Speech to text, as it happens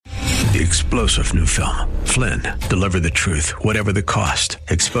The explosive new film, Flynn, deliver the truth, whatever the cost,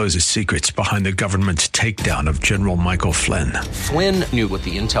 exposes secrets behind the government's takedown of General Michael Flynn. Flynn knew what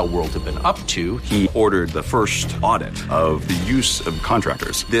the intel world had been up to. He ordered the first audit of the use of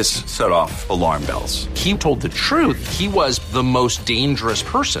contractors. This set off alarm bells. He told the truth. He was the most dangerous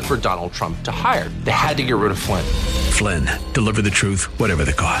person for Donald Trump to hire. They had to get rid of Flynn. Flynn, deliver the truth, whatever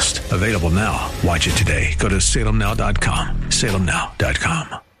the cost. Available now. Watch it today. Go to salemnow.com.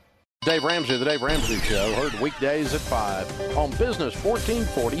 salemnow.com. Dave Ramsey, The Dave Ramsey Show, heard weekdays at 5 on Business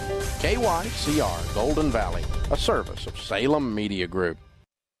 1440, KYCR, Golden Valley, a service of Salem Media Group.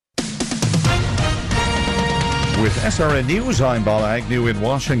 With SRN News, I'm Bob Agnew in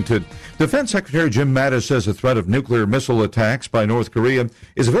Washington. Defense Secretary Jim Mattis says the threat of nuclear missile attacks by North Korea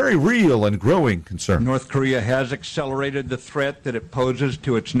is a very real and growing concern. North Korea has accelerated the threat that it poses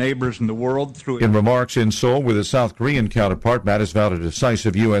to its neighbors in the world through... In remarks in Seoul with his South Korean counterpart, Mattis vowed a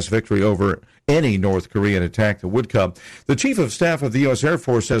decisive U.S. victory over any North Korean attack that would come. The Chief of Staff of the U.S. Air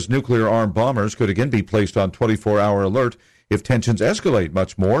Force says nuclear-armed bombers could again be placed on 24-hour alert if tensions escalate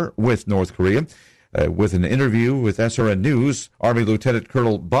much more with North Korea. With an interview with SRN News, Army Lieutenant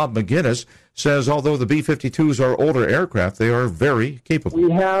Colonel Bob McGinnis says although the B-52s are older aircraft, they are very capable. We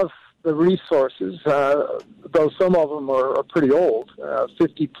have the resources, though some of them are pretty old,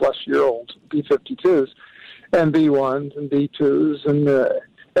 50-plus-year-old B-52s, and B-1s and B-2s and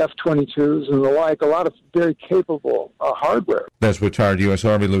F-22s and the like, a lot of very capable hardware. That's retired U.S.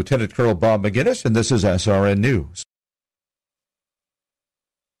 Army Lieutenant Colonel Bob McGinnis, and this is SRN News.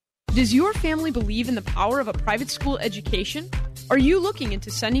 Does your family believe in the power of a private school education? Are you looking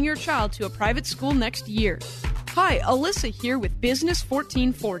into sending your child to a private school next year? Hi, Alyssa here with Business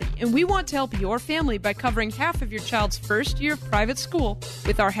 1440, and we want to help your family by covering half of your child's first year of private school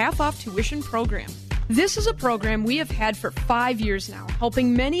with our half-off tuition program. This is a program we have had for 5 years now,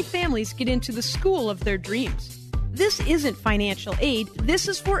 helping many families get into the school of their dreams. This isn't financial aid, this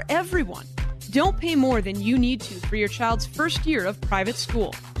is for everyone. Don't pay more than you need to for your child's first year of private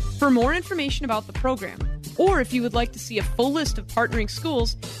school. For more information about the program, or if you would like to see a full list of partnering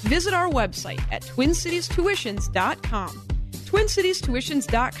schools, visit our website at TwinCitiesTuitions.com.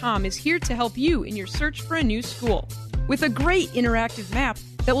 TwinCitiesTuitions.com is here to help you in your search for a new school, with a great interactive map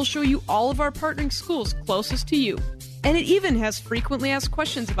that will show you all of our partnering schools closest to you. And it even has frequently asked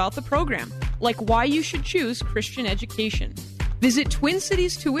questions about the program, like why you should choose Christian education. Visit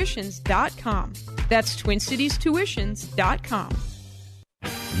TwinCitiesTuitions.com. That's TwinCitiesTuitions.com.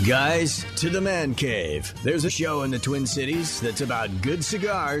 Guys, to the Man Cave. There's a show in the Twin Cities that's about good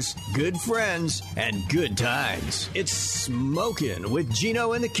cigars, good friends, and good times. It's Smokin' with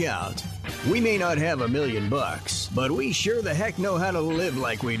Gino and the Count. We may not have $1 million, but we sure the heck know how to live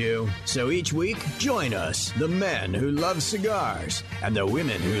like we do. So each week, join us, the men who love cigars, and the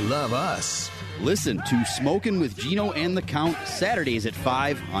women who love us. Listen to Smokin' with Gino and the Count, Saturdays at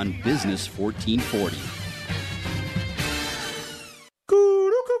 5 on Business 1440.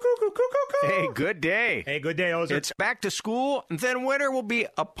 Hey, good day. Hey, good day, Ozer. It's back to school, and then winter will be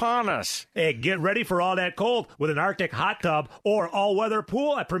upon us. Hey, get ready for all that cold with an Arctic hot tub or all-weather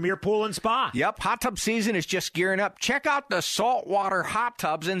pool at Premier Pool and Spa. Yep, hot tub season is just gearing up. Check out the saltwater hot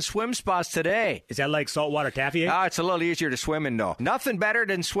tubs and swim spas today. Is that like saltwater taffy? It's a little easier to swim in, though. Nothing better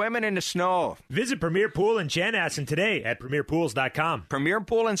than swimming in the snow. Visit Premier Pool in Chanhassen today at premierpools.com. Premier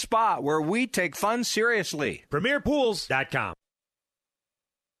Pool and Spa, where we take fun seriously. premierpools.com.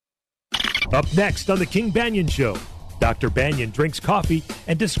 Up next on The King Banyan Show, Dr. Banyan drinks coffee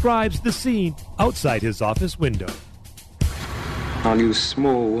and describes the scene outside his office window. I'll use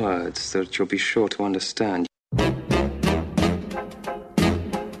small words that you'll be sure to understand. I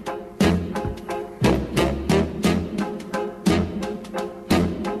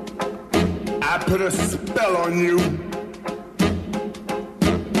put a spell on you.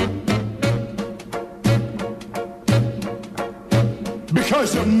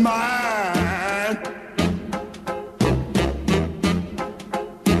 Because you're mine.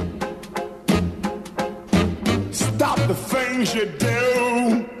 Stop the things you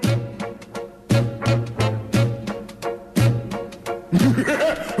do.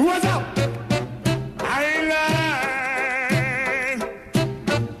 What's up? I ain't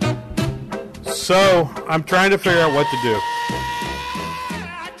lying. So, I'm trying to figure out what to do.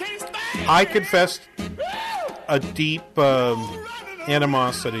 I confess a deep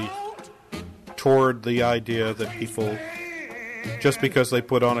animosity toward the idea that people, just because they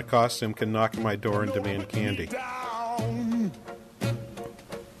put on a costume, can knock on my door and demand candy.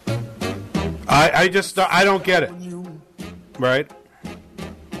 I don't get it. Right?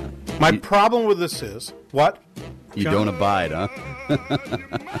 My problem with this is, what? You don't abide, huh?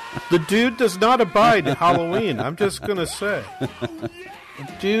 The dude does not abide Halloween. I'm just going to say. The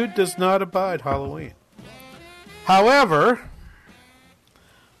dude does not abide Halloween. However,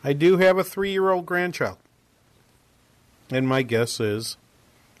 I do have a 3-year-old grandchild. And my guess is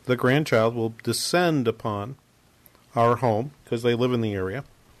the grandchild will descend upon our home because they live in the area.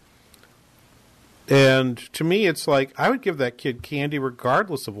 And to me, it's like I would give that kid candy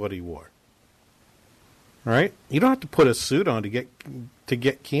regardless of what he wore. All right? You don't have to put a suit on to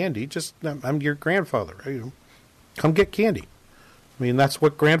get candy. Just, I'm your grandfather. Right? Come get candy. I mean, that's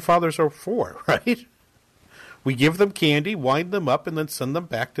what grandfathers are for, right? We give them candy, wind them up, and then send them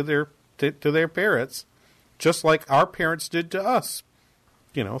back to their parents, just like our parents did to us,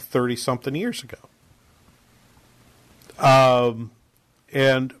 30-something years ago.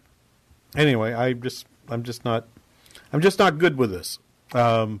 And anyway, I'm just not good with this.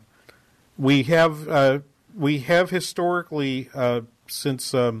 We have historically,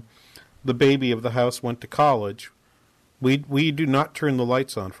 since the baby of the house went to college, we do not turn the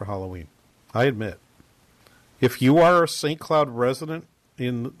lights on for Halloween. I admit. If you are a St. Cloud resident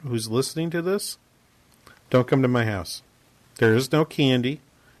who's listening to this, don't come to my house. There is no candy,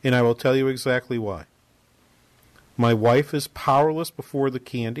 and I will tell you exactly why. My wife is powerless before the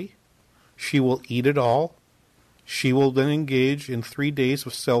candy. She will eat it all. She will then engage in 3 days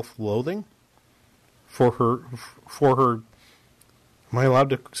of self-loathing for her. Am I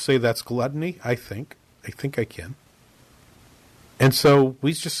allowed to say that's gluttony? I think I can. And so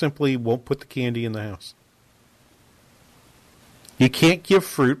we just simply won't put the candy in the house. You can't give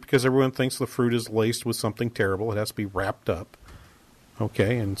fruit because everyone thinks the fruit is laced with something terrible. It has to be wrapped up.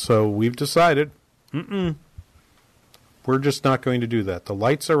 Okay, and so we've decided, we're just not going to do that. The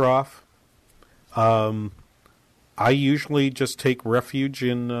lights are off. I usually just take refuge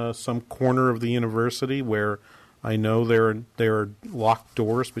in some corner of the university where I know there are locked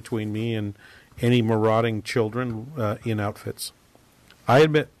doors between me and any marauding children in outfits. I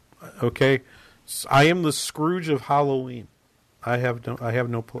admit, okay, I am the Scrooge of Halloween. I have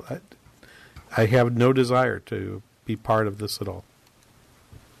no desire to be part of this at all.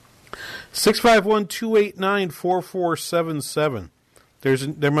 651-289-4477.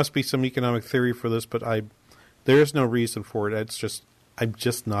 There must be some economic theory for this, but there is no reason for it. I'm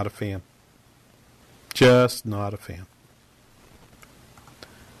just not a fan. Just not a fan.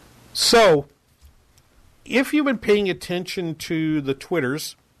 So, if you've been paying attention to the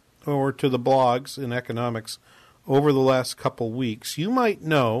Twitters or to the blogs in economics over the last couple weeks, you might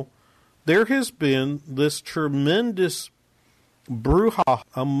know there has been this tremendous brouhaha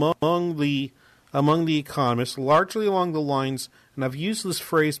among the economists, largely along the lines, and I've used this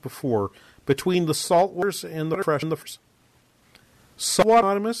phrase before, between the saltwaters and the fresh. Saltwater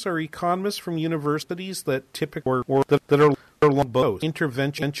economists are economists from universities that typically that are long both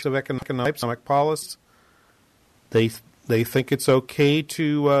intervention of economic policies. They think it's okay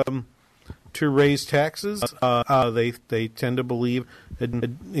to raise taxes. They tend to believe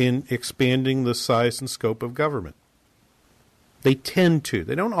in expanding the size and scope of government. They tend to.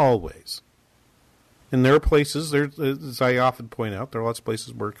 They don't always. And there are places, as I often point out, there are lots of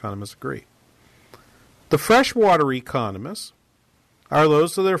places where economists agree. The freshwater economists are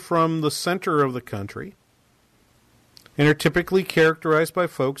those that are from the center of the country and are typically characterized by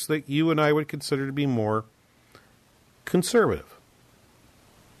folks that you and I would consider to be more conservative.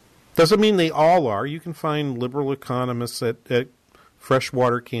 Doesn't mean they all are. You can find liberal economists at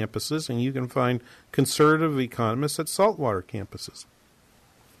freshwater campuses, and you can find conservative economists at saltwater campuses.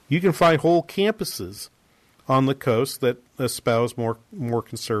 You can find whole campuses on the coast that espouse more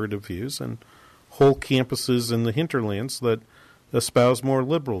conservative views, and whole campuses in the hinterlands that espouse more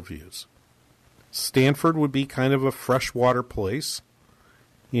liberal views. Stanford would be kind of a freshwater place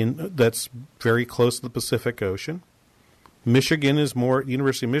that's very close to the Pacific Ocean.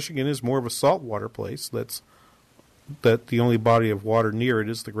 University of Michigan is more of a saltwater place that the only body of water near it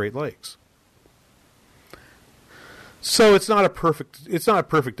is the Great Lakes. So it's not a perfect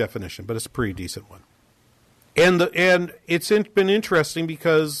definition, but it's a pretty decent one. And it's been interesting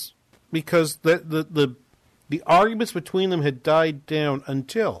because the arguments between them had died down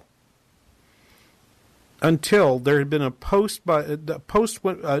until there had been a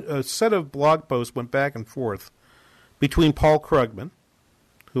set of blog posts went back and forth between Paul Krugman,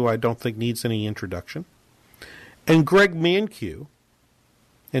 who I don't think needs any introduction, and Greg Mankiw.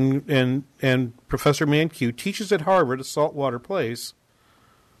 And Professor Mankiw teaches at Harvard, a saltwater place,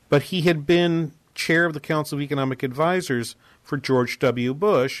 but he had been chair of the Council of Economic Advisors for George W.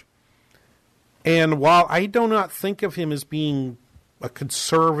 Bush. And while I do not think of him as being a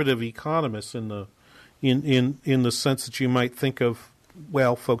conservative economist in the in the sense that you might think of,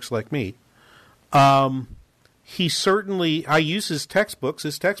 well, folks like me. He certainly, I use his textbooks.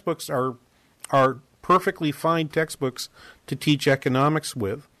 His textbooks are perfectly fine textbooks to teach economics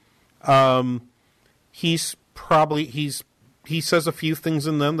with. He says a few things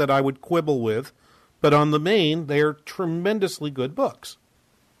in them that I would quibble with, but on the main, they are tremendously good books.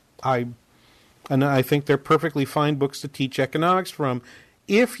 I think they're perfectly fine books to teach economics from,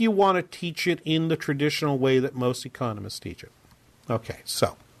 if you want to teach it in the traditional way that most economists teach it. Okay,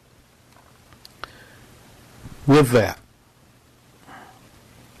 so with that,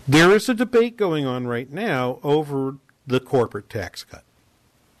 there is a debate going on right now over the corporate tax cut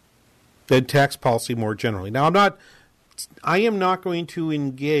and tax policy more generally. Now, I am not going to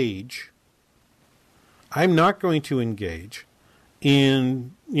engage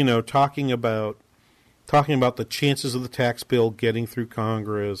in, talking about the chances of the tax bill getting through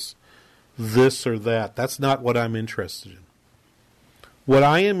Congress, this or that. That's not what I'm interested in. What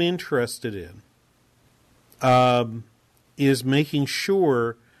I am interested in is making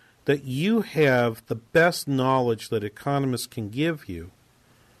sure that you have the best knowledge that economists can give you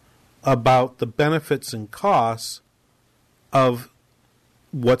about the benefits and costs of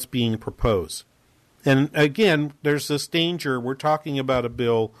what's being proposed. And again, there's this danger. We're talking about a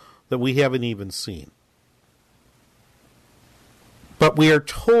bill that we haven't even seen. But we are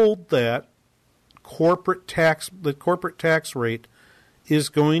told that the corporate tax rate is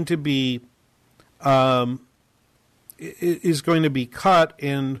going to be cut,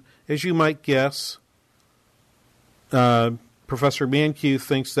 and as you might guess, Professor Mankiw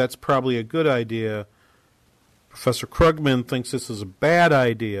thinks that's probably a good idea. Professor Krugman thinks this is a bad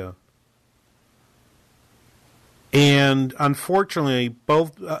idea. And unfortunately,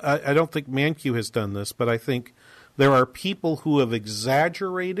 both, I don't think Mankiw has done this, but I think there are people who have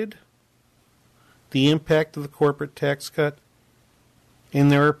exaggerated the impact of the corporate tax cut,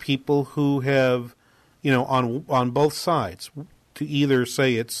 and there are people who have, on both sides, to either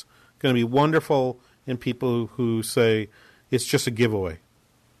say it's going to be wonderful and people who say it's just a giveaway.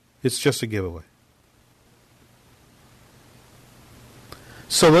 It's just a giveaway.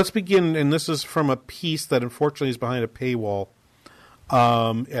 So let's begin, and this is from a piece that unfortunately is behind a paywall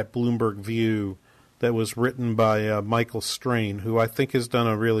at Bloomberg View that was written by Michael Strain, who I think has done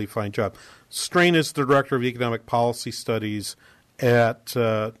a really fine job. Strain is the Director of Economic Policy Studies at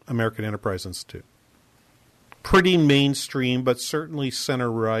American Enterprise Institute. Pretty mainstream, but certainly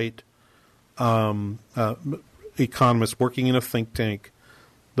center-right economist working in a think tank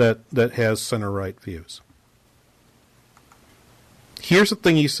that has center-right views. Here's the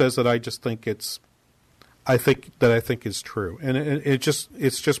thing he says that I think is true, and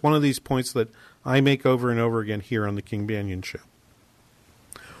it's just one of these points that I make over and over again here on the King Banaian Show.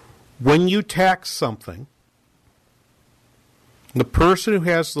 When you tax something, the person who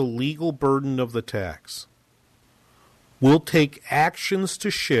has the legal burden of the tax will take actions to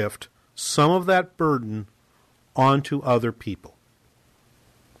shift some of that burden onto other people.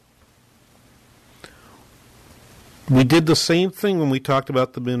 We did the same thing when we talked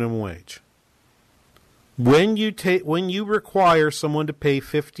about the minimum wage. When you require someone to pay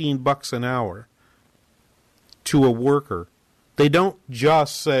 $15 an hour to a worker, they don't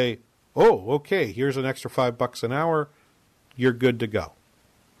just say, "Oh, okay, here's an extra $5 an hour, you're good to go."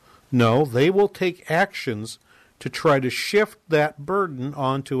 No, they will take actions to try to shift that burden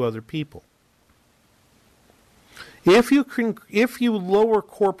onto other people. If you lower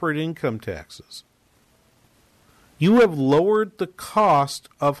corporate income taxes, you have lowered the cost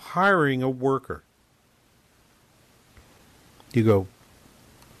of hiring a worker. You go,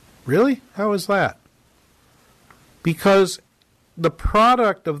 really? How is that? Because the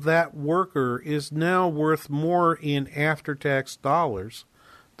product of that worker is now worth more in after-tax dollars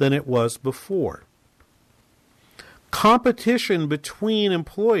than it was before. Competition between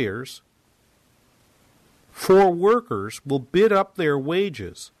employers for workers will bid up their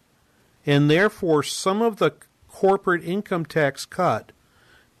wages, and therefore some of the corporate income tax cut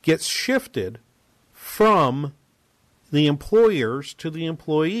gets shifted from the employers to the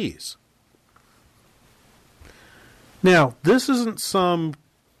employees. Now, this isn't some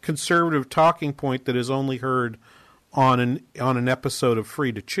conservative talking point that is only heard on an episode of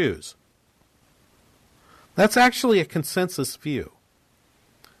Free to Choose. That's actually a consensus view.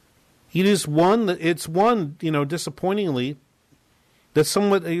 It's one, disappointingly, that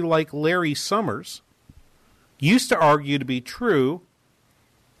somebody like Larry Summers used to argue to be true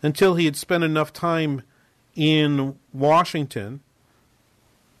until he had spent enough time in Washington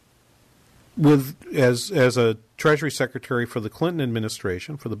as a Treasury Secretary for the Clinton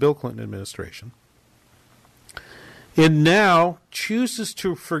administration, for the Bill Clinton administration, and now chooses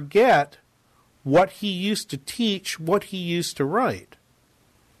to forget what he used to teach, what he used to write,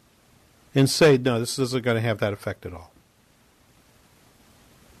 and say, no, this isn't going to have that effect at all.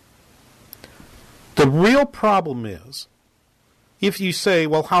 The real problem is, if you say,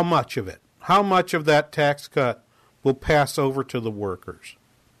 well, how much of it? How much of that tax cut will pass over to the workers?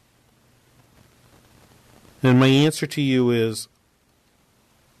 And my answer to you is,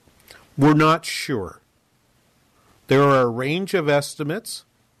 we're not sure. There are a range of estimates.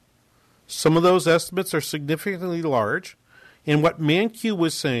 Some of those estimates are significantly large. And what Mankiw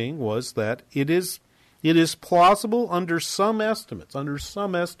was saying was that it is plausible under some estimates,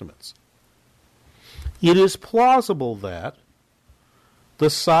 it is plausible that the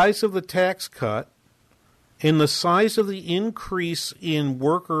size of the tax cut and the size of the increase in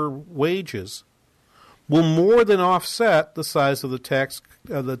worker wages will more than offset the size of the tax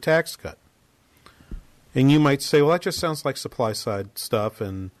cut. And you might say, well, that just sounds like supply side stuff,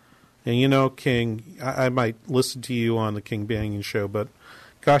 and you know, King, I might listen to you on the King Banaian show, but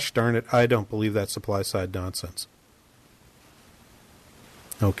gosh darn it, I don't believe that supply side nonsense.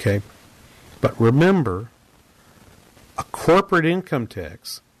 Okay? But remember, a corporate income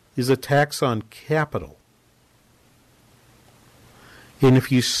tax is a tax on capital. And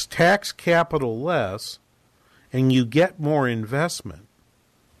if you tax capital less and you get more investment,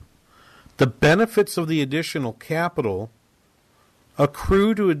 the benefits of the additional capital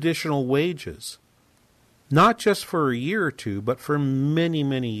accrue to additional wages, not just for a year or two, but for many,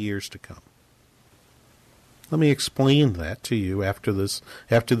 many years to come. Let me explain that to you after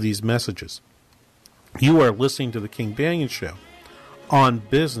these messages. You are listening to the King Banaian Show on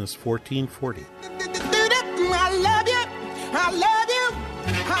Business 1440. I love you, I love you,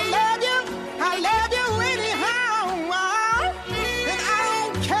 I love you, I love you anyhow. And I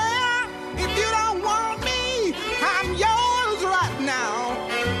don't care if you don't want me, I'm yours right now.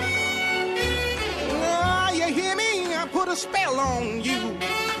 Oh, you hear me? I put a spell on you.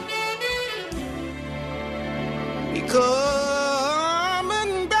 Because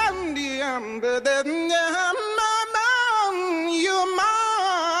you're mine.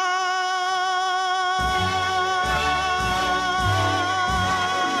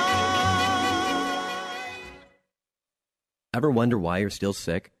 Ever wonder why you're still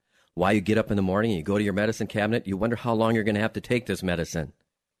sick? Why you get up in the morning and you go to your medicine cabinet, you wonder how long you're going to have to take this medicine.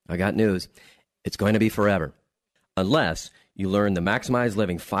 I got news. It's going to be forever. Unless you learn the Maximize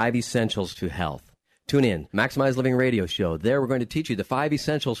Living 5 Essentials to Health. Tune in, Maximize Living Radio Show. There we're going to teach you the 5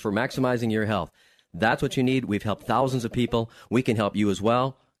 essentials for maximizing your health. That's what you need. We've helped thousands of people. We can help you as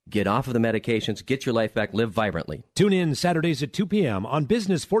well. Get off of the medications, get your life back, live vibrantly. Tune in Saturdays at 2 p.m. on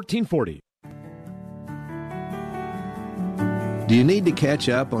Business 1440. Do you need to catch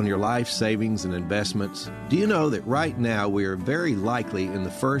up on your life savings and investments? Do you know that right now we are very likely in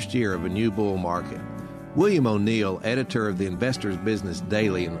the first year of a new bull market? William O'Neill, editor of the Investor's Business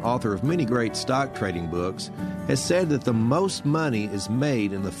Daily and author of many great stock trading books, has said that the most money is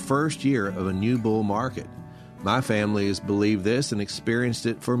made in the first year of a new bull market. My family has believed this and experienced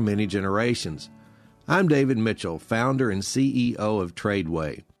it for many generations. I'm David Mitchell, founder and CEO of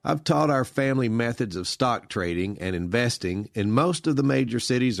Tradeway. I've taught our family methods of stock trading and investing in most of the major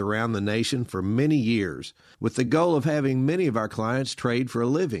cities around the nation for many years, with the goal of having many of our clients trade for a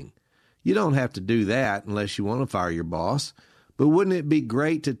living. You don't have to do that unless you want to fire your boss. But wouldn't it be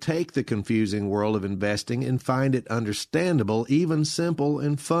great to take the confusing world of investing and find it understandable, even simple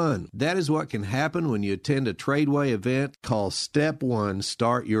and fun? That is what can happen when you attend a Tradeway event called Step 1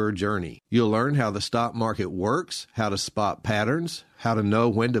 Start Your Journey. You'll learn how the stock market works, how to spot patterns, how to know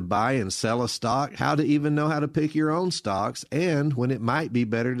when to buy and sell a stock, how to even know how to pick your own stocks, and when it might be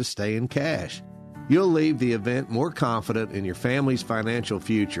better to stay in cash. You'll leave the event more confident in your family's financial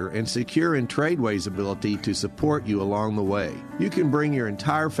future and secure in Tradeway's ability to support you along the way. You can bring your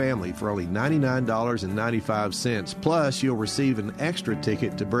entire family for only $99.95, plus you'll receive an extra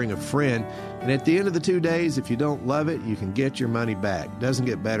ticket to bring a friend, and at the end of the 2 days, if you don't love it, you can get your money back. Doesn't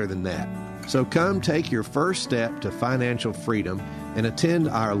get better than that. So come take your first step to financial freedom and attend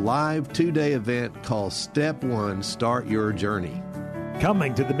our live 2-day event called Step 1 Start Your Journey.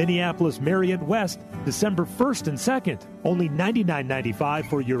 Coming to the Minneapolis Marriott West, December 1st and 2nd. Only $99.95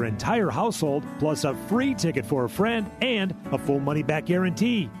 for your entire household, plus a free ticket for a friend and a full money-back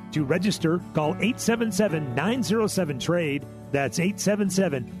guarantee. To register, call 877-907-TRADE. That's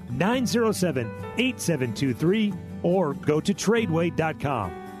 877-907-8723. Or go to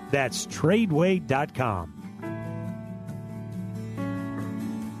Tradeway.com. That's Tradeway.com.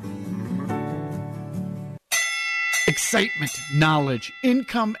 Excitement, knowledge,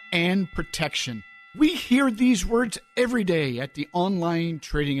 income, and protection. We hear these words every day at the Online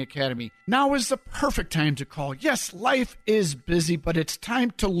Trading Academy. Now is the perfect time to call. Yes, life is busy, but it's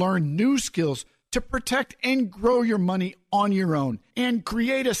time to learn new skills to protect and grow your money on your own and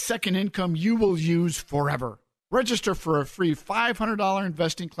create a second income you will use forever. Register for a free $500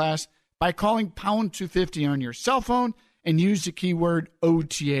 investing class by calling pound 250 on your cell phone and use the keyword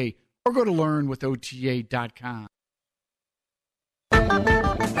OTA, or go to learnwithota.com. 300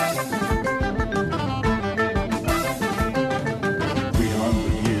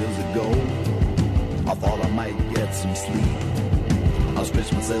 years ago, I thought I might get some sleep. I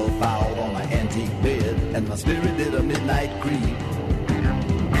stretched myself out on an antique bed, and my spirit did a midnight creep. You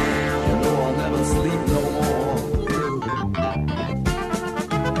know I'll never sleep no more.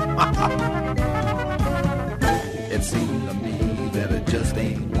 It seemed to me that it just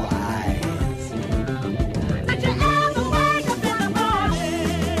ain't wise. Did you ever wake up in the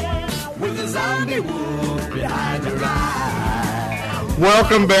morning with a zombie wolf behind your eyes?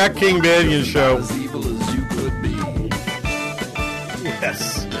 Welcome back, King Banyan Show. As evil as you could be.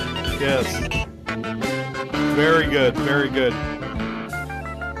 Yes. Yes. Very good. Very good.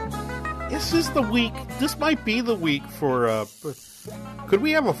 This is the week. This might be the week for... could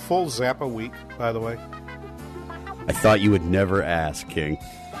we have a full Zappa week, by the way? I thought you would never ask, King.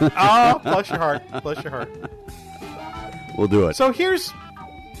 Oh, bless your heart. Bless your heart. We'll do it. So here's...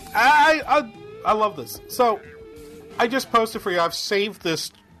 I love this. So, I just posted for you. I've saved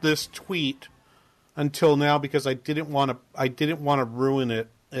this tweet until now because I didn't want to ruin it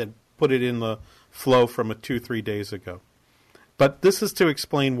and put it in the flow from 2-3 days ago. But this is to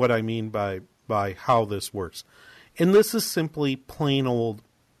explain what I mean by how this works. And this is simply plain old...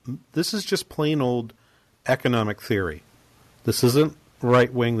 This is just plain old economic theory. This isn't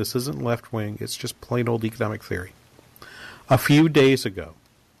right wing. This isn't left wing. It's just plain old economic theory. A few days ago,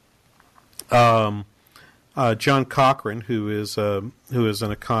 John Cochrane, who is an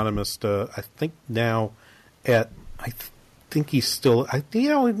economist, I think now at he's still at the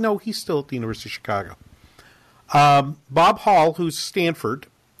University of Chicago. Bob Hall, who's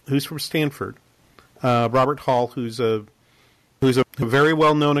from Stanford. Robert Hall, who's a very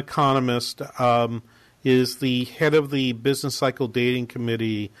well-known economist, is the head of the Business Cycle Dating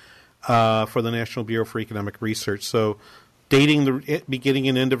Committee for the National Bureau for Economic Research. So, dating the beginning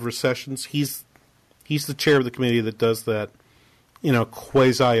and end of recessions, he's the chair of the committee that does that,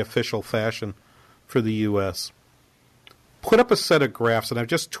 quasi-official fashion for the U.S. Put up a set of graphs, and I've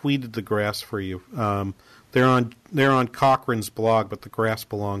just tweeted the graphs for you. They're on Cochrane's blog, but the graphs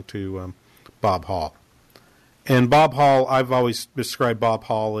belong to Bob Hall. And Bob Hall, I've always described Bob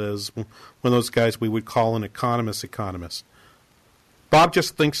Hall as one of those guys we would call an economist. Bob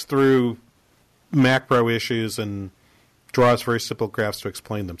just thinks through macro issues and draws very simple graphs to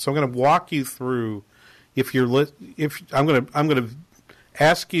explain them. So I'm going to walk you through. I'm going to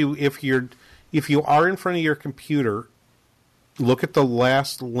ask you if you are in front of your computer, look at the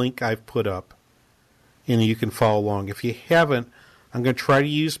last link I've put up, and you can follow along. If you haven't, I'm going to try to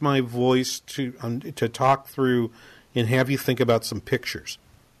use my voice to talk through and have you think about some pictures.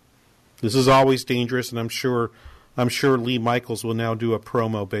 This is always dangerous, and I'm sure Lee Michaels will now do a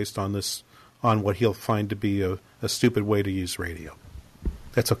promo based on this, on what he'll find to be a stupid way to use radio.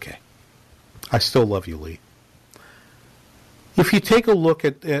 That's okay. I still love you, Lee. If you take a look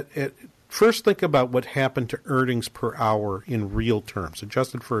at first, think about what happened to earnings per hour in real terms,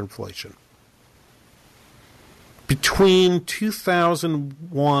 adjusted for inflation. Between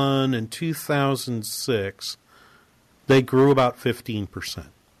 2001 and 2006, they grew about 15%.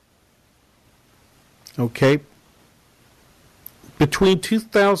 Okay? Between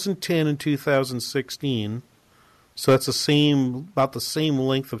 2010 and 2016, so that's about the same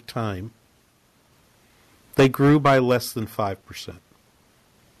length of time, they grew by less than 5%.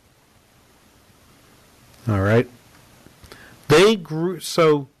 All right? They grew,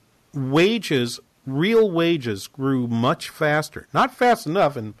 so real wages grew much faster. Not fast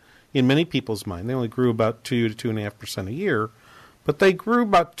enough in many people's mind. They only grew about 2 to 2.5% a year, but they grew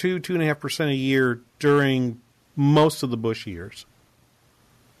about 2.5% a year during most of the Bush years.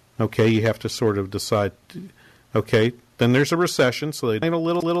 Okay, you have to sort of decide. Okay, then there's a recession, so they gain a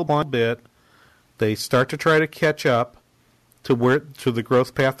little bit. They start to try to catch up to the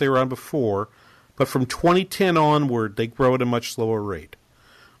growth path they were on before, but from 2010 onward, they grow at a much slower rate.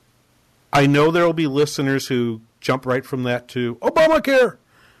 I know there will be listeners who jump right from that to Obamacare.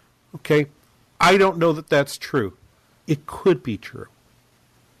 Okay, I don't know that that's true. It could be true.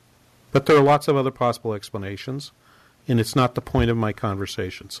 But there are lots of other possible explanations, and it's not the point of my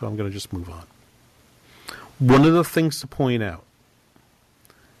conversation, so I'm going to just move on. One of the things to point out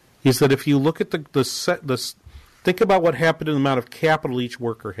is that if you look at think about what happened in the amount of capital each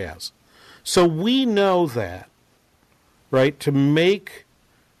worker has. So we know that, right, to make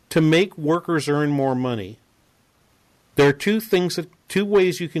workers earn more money, there are two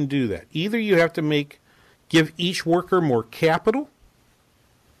ways you can do that. Either you have to give each worker more capital,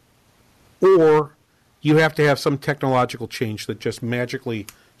 or you have to have some technological change that just magically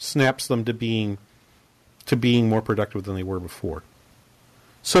snaps them to being more productive than they were before.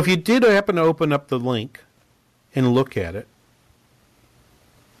 So if you did happen to open up the link and look at it,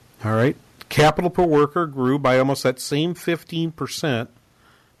 all right, capital per worker grew by almost that same 15%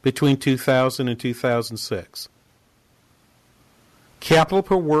 between 2000 and 2006. Capital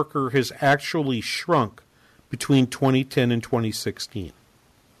per worker has actually shrunk between 2010 and 2016.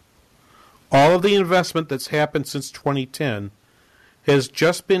 All of the investment that's happened since 2010 has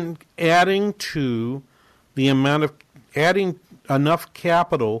just been adding enough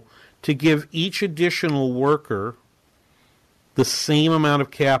capital to give each additional worker the same amount of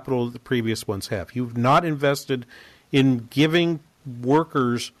capital that the previous ones have. You've not invested in giving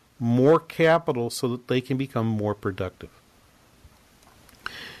workers more capital so that they can become more productive.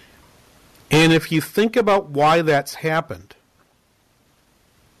 And if you think about why that's happened,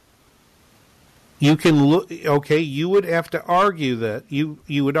 you can look. Okay, you would have to argue that you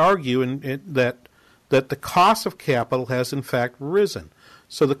would argue that the cost of capital has in fact risen.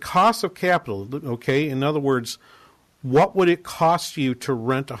 So the cost of capital, okay, in other words, what would it cost you to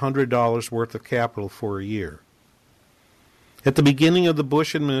rent $100 worth of capital for a year? At the beginning of the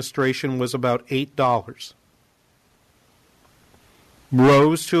Bush administration was about $8.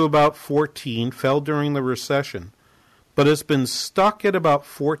 Rose to about $14, fell during the recession, but has been stuck at about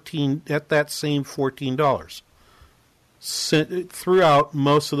 $14, at that same $14 throughout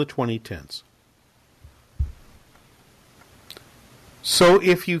most of the 2010s. So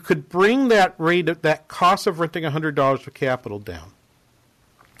if you could bring that cost of renting $100 of capital down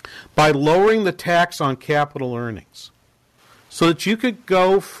by lowering the tax on capital earnings, so that you could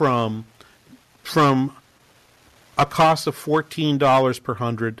go from a cost of $14 per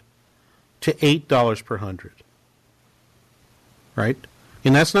hundred to $8 per hundred, right?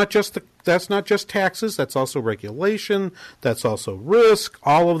 And that's not just taxes. That's also regulation. That's also risk.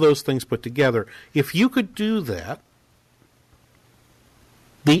 All of those things put together. If you could do that,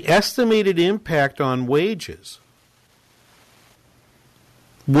 the estimated impact on wages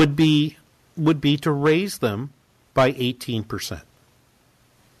would be to raise them by 18%.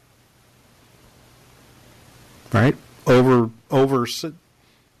 Right? Over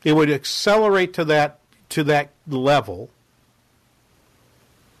it would accelerate to that level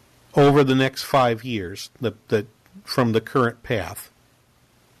over the next 5 years, from the current path.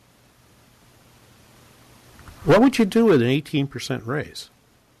 What would you do with an 18% raise?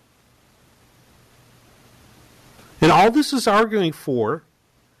 And all this is arguing for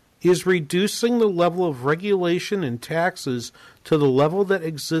is reducing the level of regulation and taxes to the level that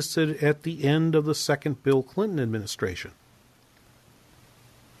existed at the end of the second Bill Clinton administration.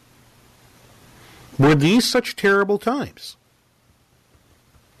 Were these such terrible times?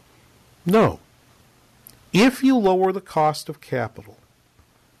 No. If you lower the cost of capital,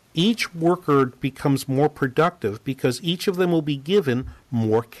 each worker becomes more productive because each of them will be given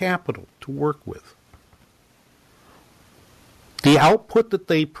more capital to work with. The output that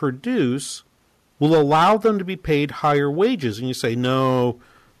they produce will allow them to be paid higher wages. And you say, no,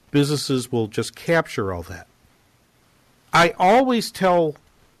 businesses will just capture all that. I always tell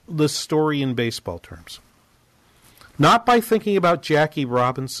the story in baseball terms. Not by thinking about Jackie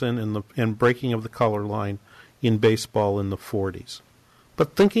Robinson and breaking of the color line in baseball in the 40s,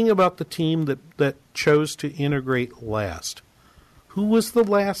 but thinking about the team that chose to integrate last. Who was the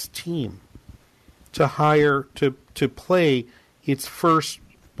last team to hire to play its first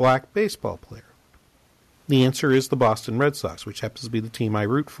black baseball player? The answer is the Boston Red Sox, which happens to be the team I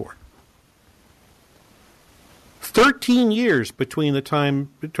root for. 13 years between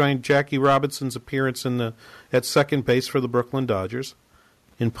Jackie Robinson's appearance at second base for the Brooklyn Dodgers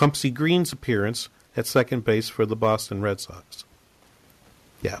and Pumpsie Green's appearance at second base for the Boston Red Sox.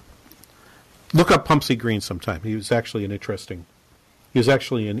 Yeah. Look up Pumpsie Green sometime. He was actually an interesting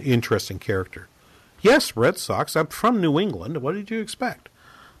character. Yes, Red Sox. I'm from New England. What did you expect?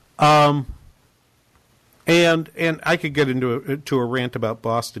 And I could get into a rant about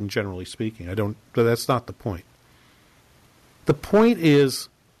Boston, generally speaking. But that's not the point. The point is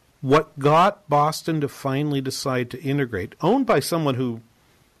what got Boston to finally decide to integrate, owned by someone who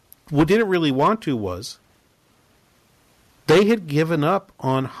didn't really want to, was they had given up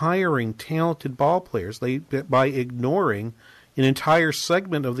on hiring talented ball players by ignoring an entire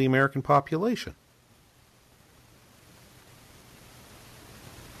segment of the American population.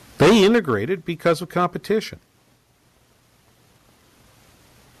 They integrated because of competition.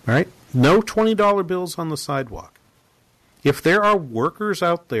 All right? No $20 bills on the sidewalk. If there are workers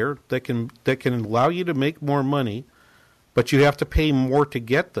out there that can allow you to make more money, but you have to pay more to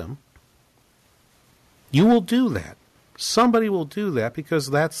get them, you will do that. Somebody will do that because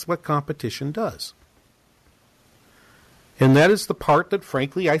that's what competition does. And that is the part that,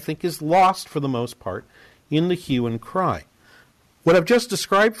 frankly, I think is lost for the most part in the hue and cry. What I've just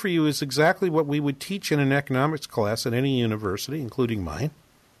described for you is exactly what we would teach in an economics class at any university, including mine.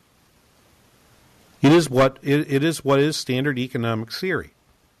 It is what is standard economic theory.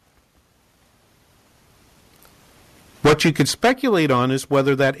 What you could speculate on is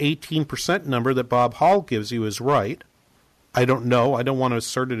whether that 18% number that Bob Hall gives you is right. I don't know. I don't want to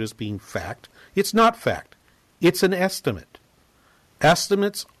assert it as being fact. It's not fact. It's an estimate.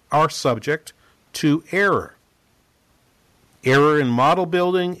 Estimates are subject to error. Error in model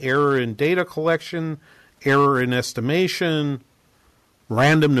building, error in data collection, error in estimation,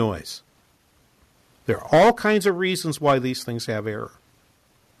 random noise. There are all kinds of reasons why these things have error.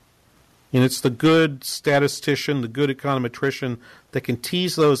 And it's the good statistician, the good econometrician that can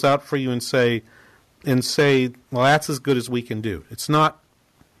tease those out for you and say, well, that's as good as we can do. It's not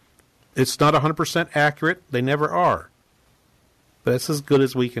 100% accurate. They never are. But it's as good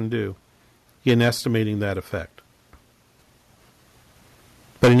as we can do in estimating that effect.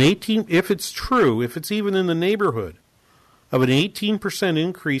 But if it's true, if it's even in the neighborhood of an 18%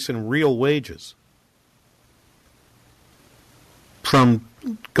 increase in real wages, from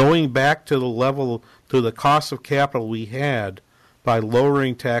going back to the cost of capital we had by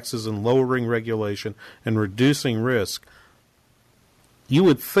lowering taxes and lowering regulation and reducing risk, you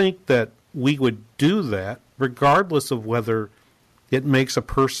would think that we would do that regardless of whether it makes a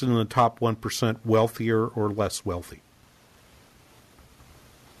person in the top 1% wealthier or less wealthy.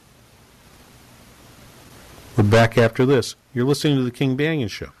 We're back after this. You're listening to The King Banaian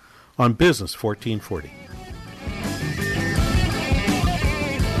Show on Business 1440.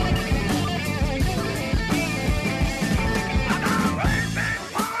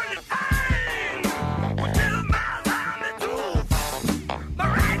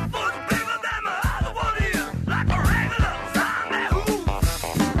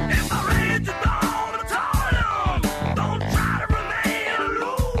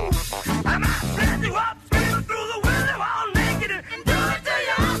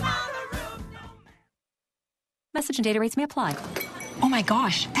 Message and data rates may apply. Oh my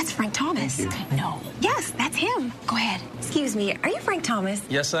gosh, that's Frank Thomas. No. Yes, that's him. Go ahead. Excuse me, are you Frank Thomas?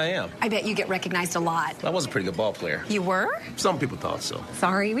 Yes, I am. I bet you get recognized a lot. I was a pretty good ball player. You were? Some people thought so.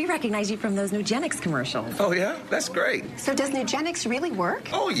 Sorry, we recognize you from those Nugenix commercials. Oh, yeah? That's great. So does Nugenix really work?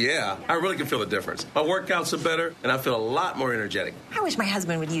 Oh, yeah. I really can feel the difference. My workouts are better, and I feel a lot more energetic. I wish my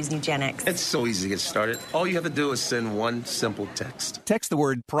husband would use Nugenix. It's so easy to get started. All you have to do is send one simple text. Text the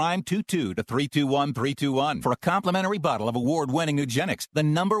word PRIME22 to 321321 for a complimentary bottle of award-winning Nugenix, the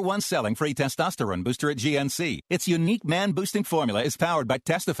 #1 selling free testosterone booster at GNC. Its unique man-boosting formula is powered by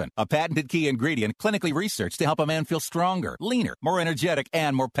Testofen, a patented key ingredient clinically researched to help a man feel stronger, leaner, more energetic,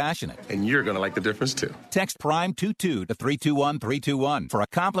 and more passionate. And you're going to like the difference, too. Text PRIME22 to 321321 for a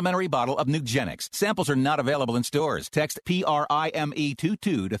complimentary bottle of Nugenix. Samples are not available in stores. Text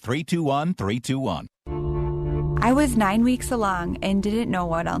PRIME22 to 321321. I was 9 weeks along and didn't know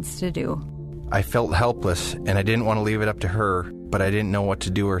what else to do. I felt helpless, and I didn't want to leave it up to her, but I didn't know what to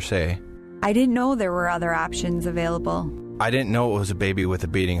do or say. I didn't know there were other options available. I didn't know it was a baby with a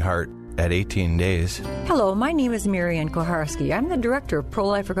beating heart at 18 days. Hello, my name is Marianne Koharski. I'm the director of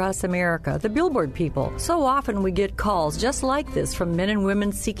Pro-Life Across America, the Billboard people. So often we get calls just like this from men and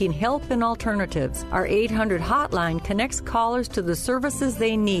women seeking help and alternatives. Our 800 hotline connects callers to the services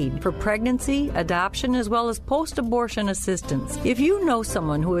they need for pregnancy, adoption, as well as post-abortion assistance. If you know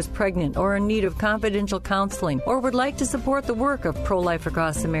someone who is pregnant or in need of confidential counseling or would like to support the work of Pro-Life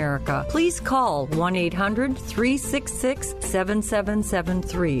Across America, please call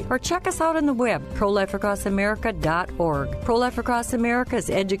 1-800-366-7773 or check us out on the web, prolifeacrossamerica.org. Pro-Life Across America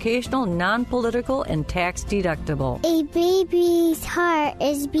is educational, non-political, and tax-deductible. A baby's heart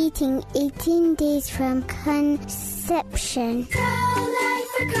is beating 18 days from conception.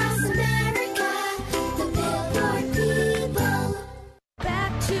 Pro-Life Across America, the Billboard people.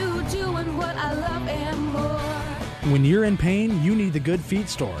 Back to doing what I love and more. When you're in pain, you need the Good Feet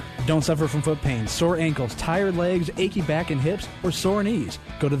store. Don't suffer from foot pain, sore ankles, tired legs, achy back and hips, or sore knees.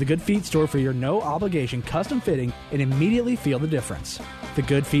 Go to the Good Feet store for your no-obligation custom fitting and immediately feel the difference. The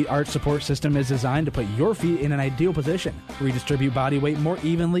Good Feet arch support system is designed to put your feet in an ideal position, redistribute body weight more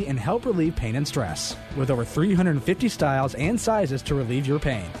evenly, and help relieve pain and stress. With over 350 styles and sizes to relieve your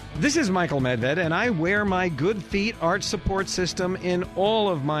pain. This is Michael Medved, and I wear my Good Feet arch support system in all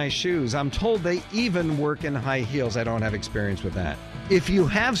of my shoes. I'm told they even work in high heels. I don't have experience with that. If you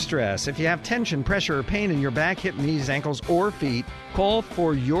have stress, if you have tension, pressure, or pain in your back, hip, knees, ankles, or feet, call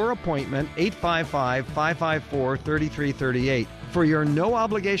for your appointment, 855-554-3338, for your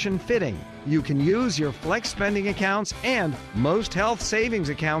no-obligation fitting. You can use your flex spending accounts and most health savings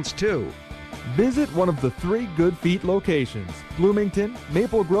accounts, too. Visit one of the 3 Good Feet locations, Bloomington,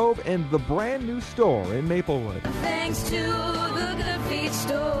 Maple Grove, and the brand new store in Maplewood. Thanks to the Good Feet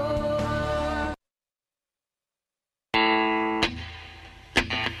store.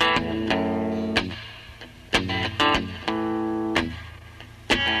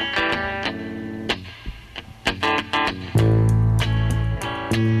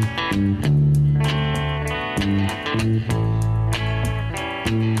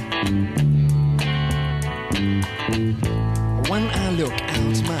 When I look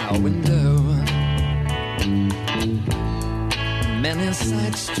out my window, many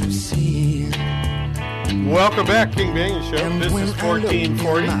sights to see. Welcome back, King Bang Show. This is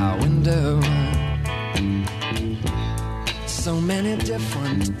 1440. My window, so many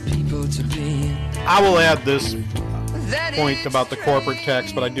different people to be. I will add this point about the corporate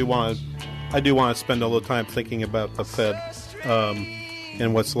tax, but I do want to spend a little time thinking about the Fed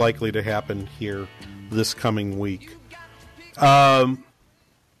and what's likely to happen here this coming week. I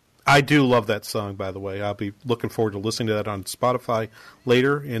do love that song, by the way. I'll be looking forward to listening to that on Spotify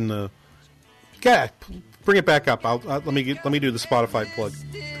later in the. Yeah, bring it back up. Let me do the Spotify plug.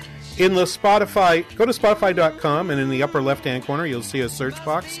 In the Spotify, go to Spotify.com, and in the upper left-hand corner, you'll see a search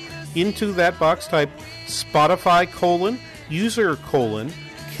box. Into that box, type Spotify : user :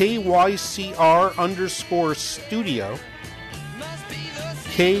 KYCR_studio.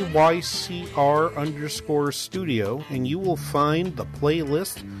 KYCR_studio, and you will find the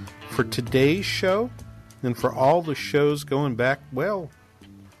playlist for today's show and for all the shows going back, well,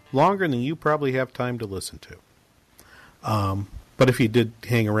 longer than you probably have time to listen to. But if you did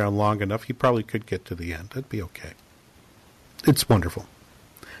hang around long enough, you probably could get to the end. That'd be okay. It's wonderful.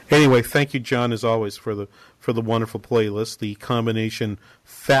 Anyway, thank you, John, as always, for the wonderful playlist, the combination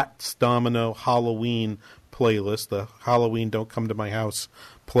Fats Domino Halloween playlist, the Halloween Don't Come to My House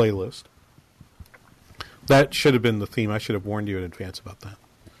playlist. That should have been the theme. I should have warned you in advance about that.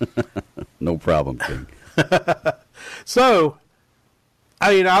 No problem, King. So,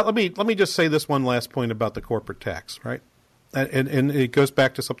 let me just say this one last point about the corporate tax, right? And it goes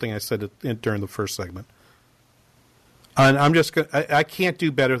back to something I said during the first segment. And I can't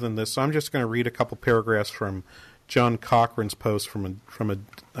do better than this, so I'm just going to read a couple paragraphs from John Cochran's post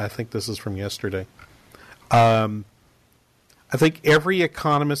I think this is from yesterday. I think every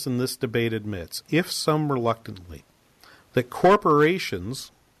economist in this debate admits, if some reluctantly, that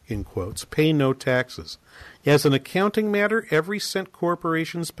corporations, in quotes, pay no taxes. As an accounting matter, every cent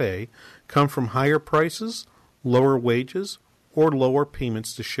corporations pay come from higher prices, lower wages, or lower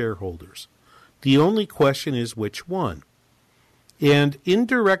payments to shareholders. The only question is which one. And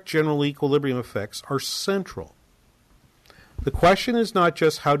indirect general equilibrium effects are central. The question is not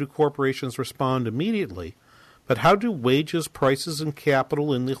just how do corporations respond immediately, but how do wages, prices, and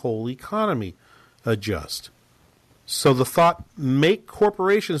capital in the whole economy adjust? So the thought, make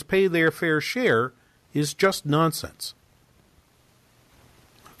corporations pay their fair share, is just nonsense.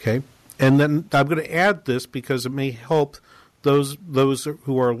 Okay? And then I'm going to add this because it may help those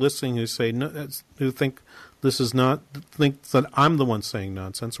who are listening who say who think that I'm the one saying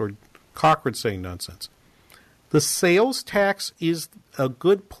nonsense or Cochran's saying nonsense. The sales tax is a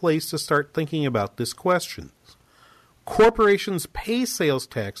good place to start thinking about this question. Corporations pay sales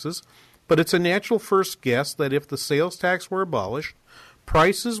taxes, but it's a natural first guess that if the sales tax were abolished,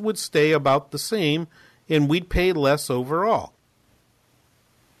 prices would stay about the same and we'd pay less overall.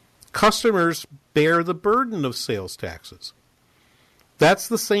 Customers bear the burden of sales taxes. That's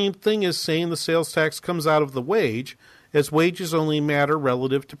the same thing as saying the sales tax comes out of the wage, as wages only matter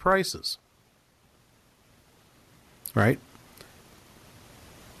relative to prices. Right?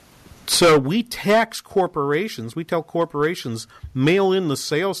 So we tax corporations, we tell corporations, mail in the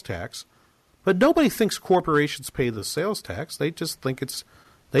sales tax, but nobody thinks corporations pay the sales tax. They just think it's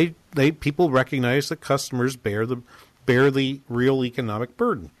people recognize that customers bear the real economic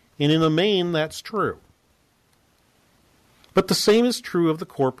burden. And in the main, that's true. But the same is true of the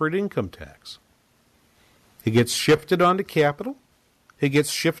corporate income tax. It gets shifted onto capital, it gets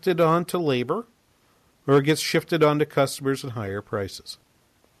shifted onto labor, or it gets shifted onto customers at higher prices.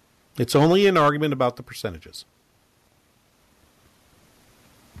 It's only an argument about the percentages.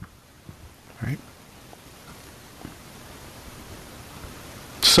 Right?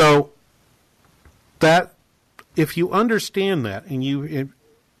 So that, if you understand that, and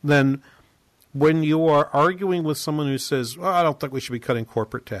then when you are arguing with someone who says, "Well, I don't think we should be cutting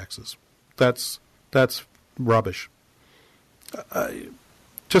corporate taxes," that's rubbish.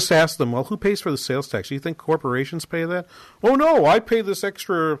 Just ask them, well, who pays for the sales tax? Do you think corporations pay that? Oh no, I pay this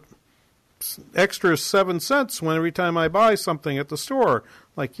extra 7 cents when every time I buy something at the store.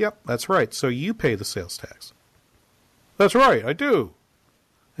 Like, yep, that's right. So you pay the sales tax. That's right, I do.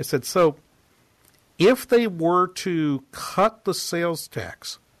 I said, so if they were to cut the sales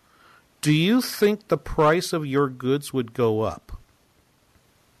tax, do you think the price of your goods would go up?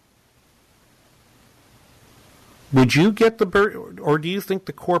 Would you get or do you think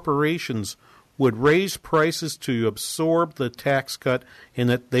the corporations would raise prices to absorb the tax cut and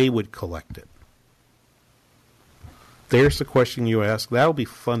that they would collect it? There's the question you ask. That'll be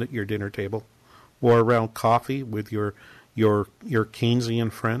fun at your dinner table or around coffee with your Keynesian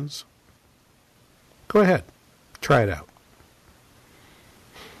friends. Go ahead. Try it out.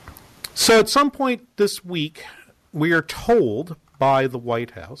 So at some point this week, we are told by the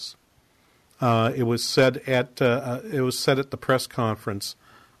White House, it was said at the press conference,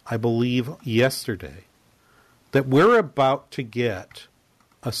 I believe yesterday, that we're about to get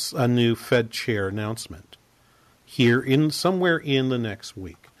a new Fed chair announcement here somewhere in the next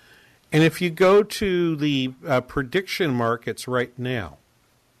week. And if you go to the prediction markets right now,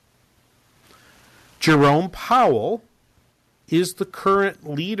 Jerome Powell is the current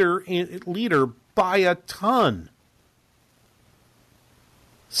leader by a ton.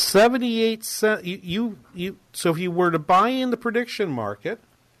 78 cents. So if you were to buy in the prediction market,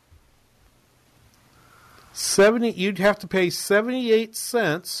 you'd have to pay 78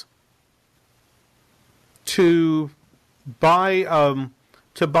 cents to buy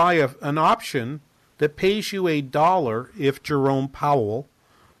an option that pays you $1 if Jerome Powell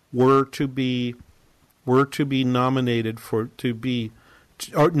were to be nominated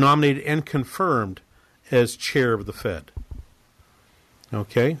nominated and confirmed as chair of the Fed.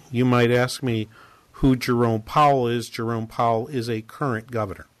 Okay, you might ask me who Jerome Powell is. Jerome Powell is a current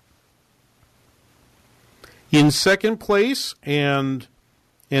governor. In second place, and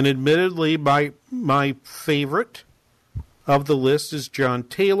admittedly my favorite of the list is John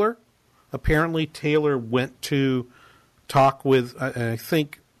Taylor. Apparently Taylor went to talk with, I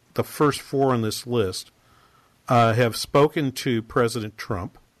think the first four on this list have spoken to President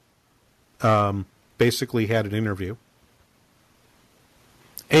Trump, basically had an interview.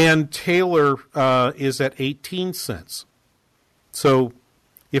 And Taylor is at 18 cents. So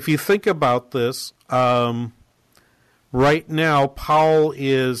if you think about this, right now Powell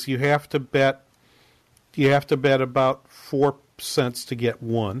is, you have to bet about 4 cents to get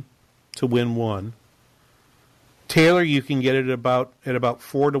one, to win one. Taylor, you can get it at about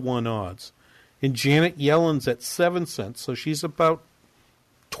 4-1 odds. And Janet Yellen's at 7 cents, so she's about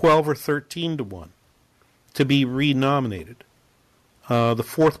 12 or 13-1 to be renominated. The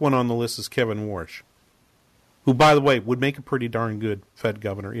fourth one on the list is Kevin Warsh, who, by the way, would make a pretty darn good Fed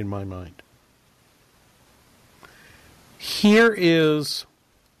governor in my mind. Here is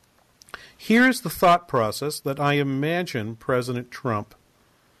the thought process that I imagine President Trump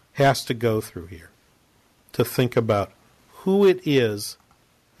has to go through here to think about who it is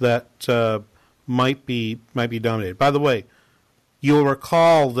that might be dominated. By the way, you'll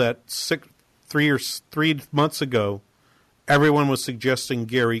recall that 3 months ago, everyone was suggesting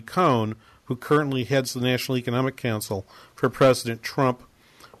Gary Cohn, who currently heads the National Economic Council for President Trump,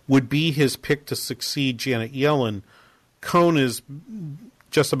 would be his pick to succeed Janet Yellen. Cohn is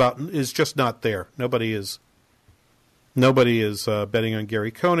just not there. Nobody is betting on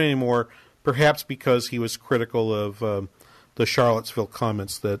Gary Cohn anymore, perhaps because he was critical of the Charlottesville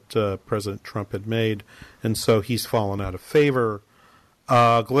comments that President Trump had made, and so he's fallen out of favor.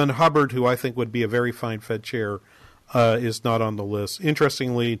 Glenn Hubbard, who I think would be a very fine Fed chair, is not on the list.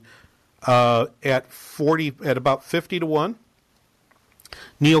 Interestingly, at about 50-1,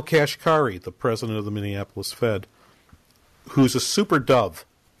 Neil Kashkari, the president of the Minneapolis Fed, who's a super dove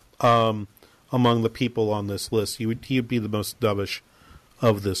among the people on this list. He would be the most dovish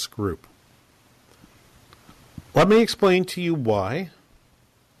of this group. Let me explain to you why.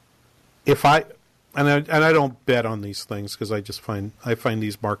 I don't bet on these things because I find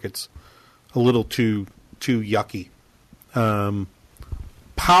these markets a little too yucky.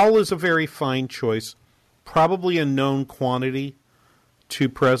 Powell is a very fine choice, probably a known quantity to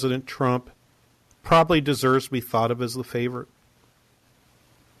President Trump, probably deserves to be thought of as the favorite.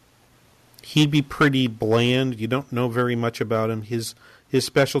 He'd be pretty bland. You don't know very much about him. His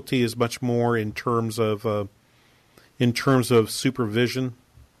specialty is much more in terms of supervision.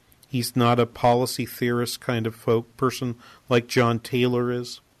 He's not a policy theorist kind of person like John Taylor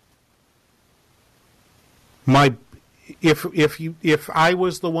is. If I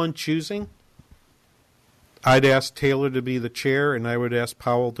was the one choosing, I'd ask Taylor to be the chair, and I would ask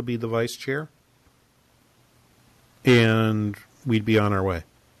Powell to be the vice chair, and we'd be on our way.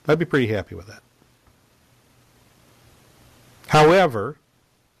 I'd be pretty happy with that. However,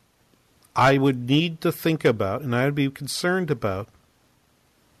 I would need to think about, and I would be concerned about,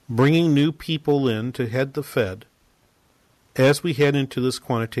 bringing new people in to head the Fed as we head into this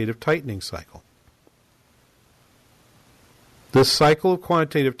quantitative tightening cycle. This cycle of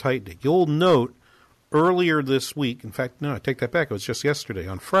quantitative tightening. You'll note earlier this week, in fact, no, I take that back, it was just yesterday,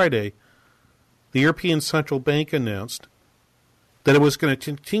 on Friday, the European Central Bank announced that it was going to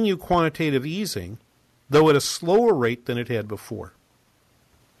continue quantitative easing, though at a slower rate than it had before.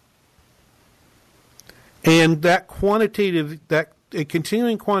 And that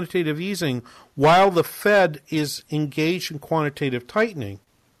continuing quantitative easing, while the Fed is engaged in quantitative tightening,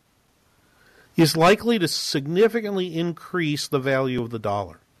 is likely to significantly increase the value of the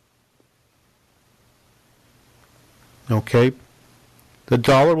dollar. Okay? The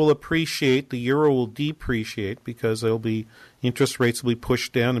dollar will appreciate, the euro will depreciate because interest rates will be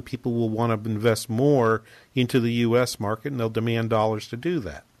pushed down and people will want to invest more into the U.S. market and they'll demand dollars to do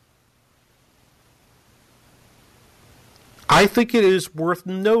that. I think it is worth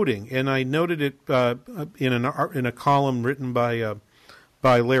noting, and I noted it in a column written by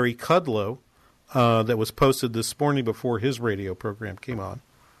Larry Kudlow that was posted this morning before his radio program came on,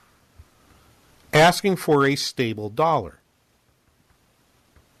 asking for a stable dollar.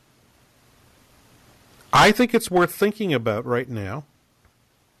 I think it's worth thinking about right now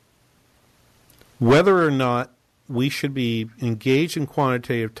whether or not we should be engaged in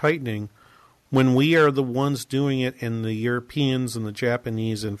quantitative tightening when we are the ones doing it and the Europeans and the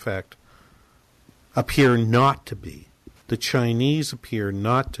Japanese, in fact, appear not to be. The Chinese appear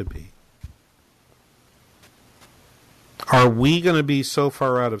not to be. Are we going to be so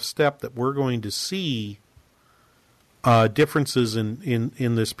far out of step that we're going to see differences in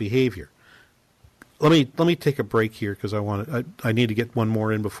this behavior? Let me take a break here because I need to get one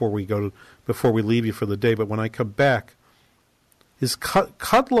more in before we leave you for the day. But when I come back,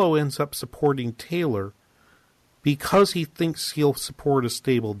 Kudlow ends up supporting Taylor because he thinks he'll support a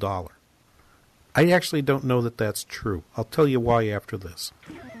stable dollar. I actually don't know that that's true. I'll tell you why after this.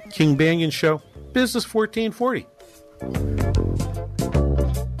 King Banyan Show, Business 1440.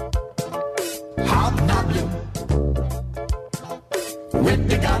 Hobnobbing with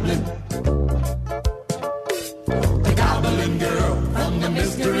the goblin. The goblin girl from the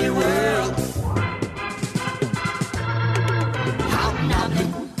mystery world.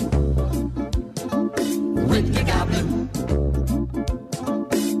 Hobnobbing with the goblin.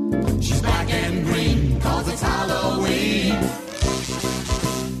 She's black and green 'cause it's Halloween.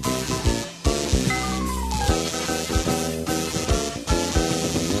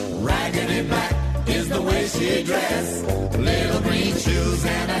 Raggedy black is the way she dressed. Little green shoes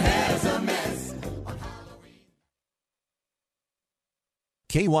and her hair's a mess.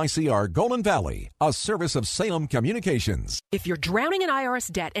 KYCR Golden Valley, a service of Salem Communications. If you're drowning in IRS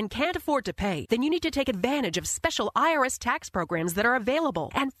debt and can't afford to pay, then you need to take advantage of special IRS tax programs that are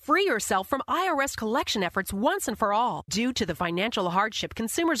available and free yourself from IRS collection efforts once and for all. Due to the financial hardship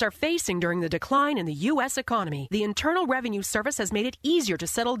consumers are facing during the decline in the U.S. economy, the Internal Revenue Service has made it easier to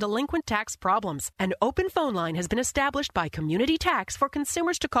settle delinquent tax problems. An open phone line has been established by Community Tax for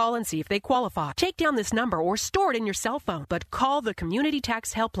consumers to call and see if they qualify. Take down this number or store it in your cell phone, but call the Community Tax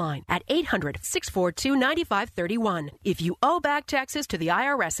Helpline at 800-642-9531. If you owe back taxes to the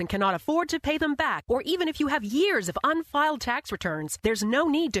IRS and cannot afford to pay them back, or even if you have years of unfiled tax returns, there's no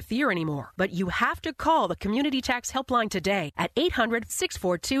need to fear anymore. But you have to call the Community Tax Helpline today at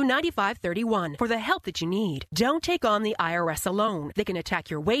 800-642-9531 for the help that you need. Don't take on the IRS alone. They can attack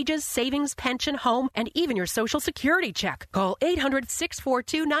your wages, savings, pension, home, and even your Social Security check. Call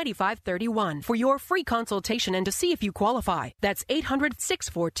 800-642-9531 for your free consultation and to see if you qualify. That's 800-642-9531.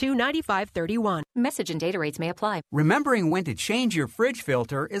 Message and data rates may apply. Remembering when to change your fridge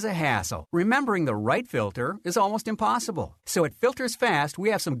filter is a hassle. Remembering the right filter is almost impossible. So at Filters Fast, we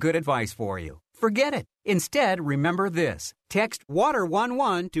have some good advice for you. Forget it. Instead, remember this. Text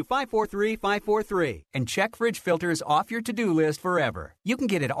WATER11 to 543-543 and check fridge filters off your to-do list forever. You can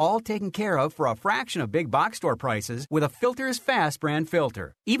get it all taken care of for a fraction of big box store prices with a Filters Fast brand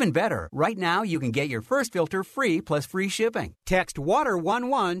filter. Even better, right now you can get your first filter free plus free shipping. Text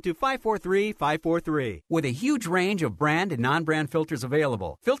WATER11 to 543-543. With a huge range of brand and non-brand filters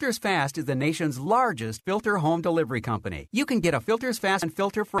available, Filters Fast is the nation's largest filter home delivery company. You can get a Filters Fast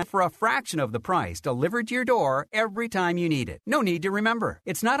filter for a fraction of the price delivered to your door every time you need it. No need to remember.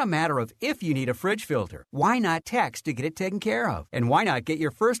 It's not a matter of if you need a fridge filter. Why not text to get it taken care of? And why not get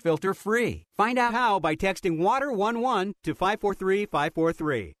your first filter free? Find out how by texting WATER11 to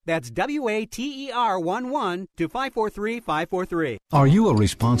 543-543. That's WATER11 to 543-543. Are you a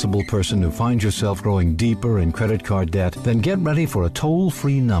responsible person who finds yourself growing deeper in credit card debt? Then get ready for a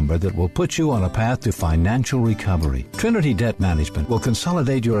toll-free number that will put you on a path to financial recovery. Trinity Debt Management will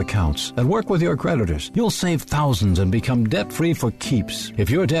consolidate your accounts and work with your creditors. You'll save thousands and become debt-free for keeps. If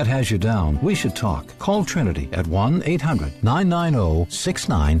your debt has you down, we should talk. Call Trinity at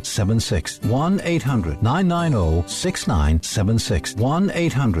 1-800-990-6976. 1-800-990-6976.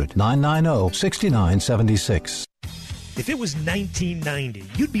 1-800-990-6976. If it was 1990,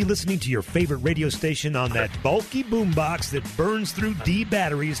 you'd be listening to your favorite radio station on that bulky boombox that burns through D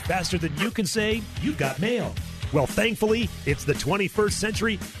batteries faster than you can say, "You've got mail." Well, thankfully, it's the 21st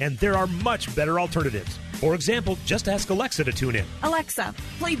century, and there are much better alternatives. For example, just ask Alexa to tune in. Alexa,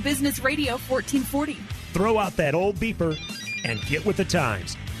 play Business Radio 1440. Throw out that old beeper and get with the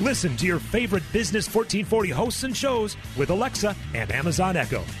times. Listen to your favorite Business 1440 hosts and shows with Alexa and Amazon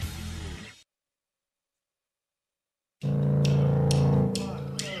Echo.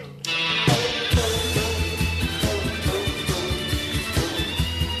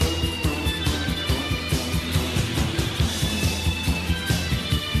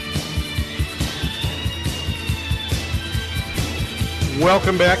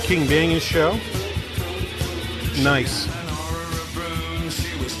 Welcome back, King Bangus Show. Nice.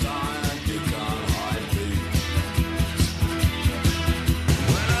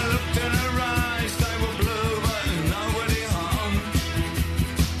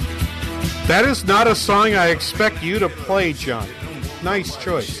 That is not a song I expect you to play, John. Nice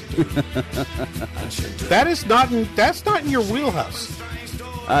choice. That's not in your wheelhouse.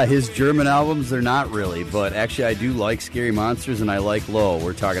 His German albums, they're not really, but actually I do like Scary Monsters and I like Low.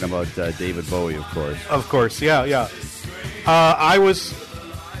 We're talking about David Bowie, of course. Of course, yeah. I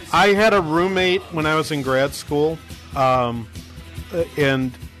had a roommate when I was in grad school,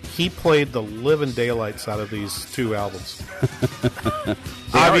 and he played the living daylights out of these two albums.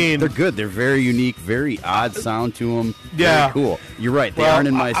 They're good. They're very unique, very odd sound to them. Yeah. Very cool. You're right. They aren't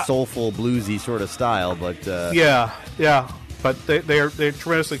in my soulful, bluesy sort of style, but... Yeah. But they're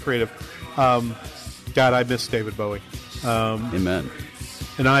tremendously creative. God, I miss David Bowie. Amen.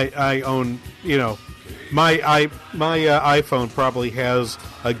 And I own, my iPhone probably has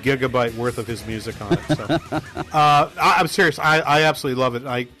a gigabyte worth of his music on it. So I'm serious. I absolutely love it.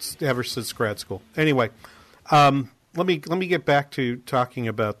 Ever since grad school. Anyway, let me get back to talking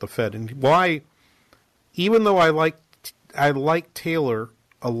about the Fed and why. Even though I like Taylor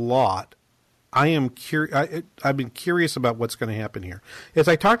a lot, I am I've been curious about what's going to happen here. As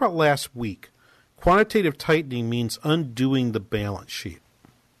I talked about last week, quantitative tightening means undoing the balance sheet.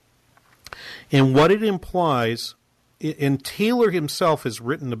 And what it implies, and Taylor himself has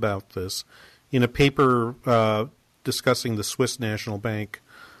written about this in a paper discussing the Swiss National Bank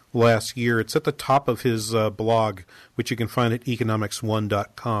last year. It's at the top of his blog, which you can find at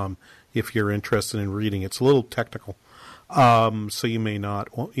economics1.com if you're interested in reading. It's a little technical. So you may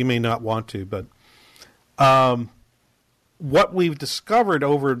not want to, but what we've discovered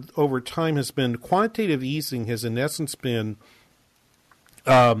over time has been quantitative easing has in essence been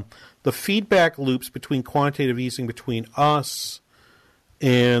the feedback loops between quantitative easing between us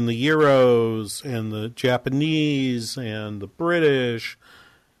and the Euros and the Japanese and the British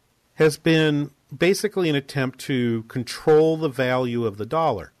has been basically an attempt to control the value of the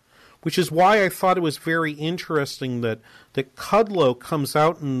dollar. Which is why I thought it was very interesting that Kudlow comes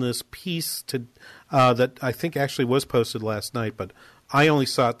out in this piece that I think actually was posted last night, but I only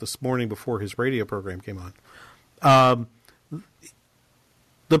saw it this morning before his radio program came on.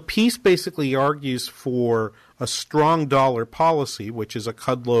 The piece basically argues for a strong dollar policy, which is a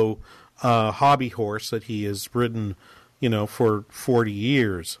Kudlow hobby horse that he has ridden, for 40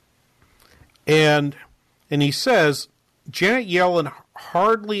 years. And he says, Janet Yellen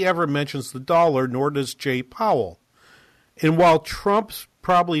hardly ever mentions the dollar, nor does Jay Powell. And while Trump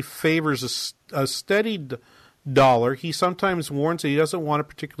probably favors a steady dollar, he sometimes warns that he doesn't want a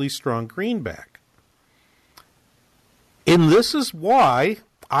particularly strong greenback. And this is why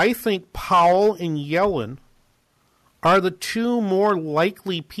I think Powell and Yellen are the two more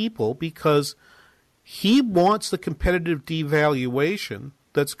likely people, because he wants the competitive devaluation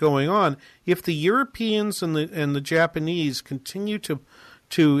that's going on. If the Europeans and the Japanese continue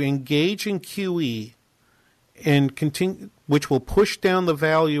to engage in QE and continue, which will push down the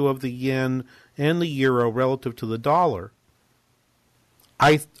value of the yen and the euro relative to the dollar,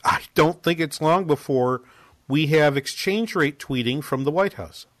 I don't think it's long before we have exchange rate tweeting from the White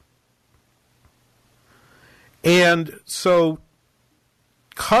House. And so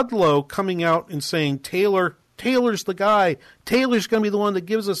Kudlow coming out and saying Taylor's the guy, Taylor's going to be the one that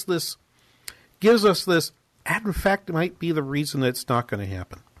gives us this, and in fact it might be the reason that it's not going to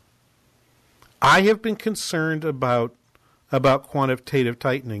happen. I have been concerned about quantitative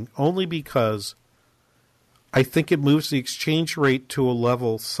tightening only because I think it moves the exchange rate to a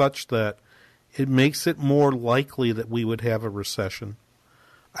level such that it makes it more likely that we would have a recession.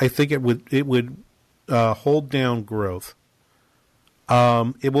 I think it would hold down growth.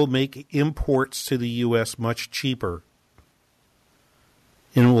 It will make imports to the U.S. much cheaper,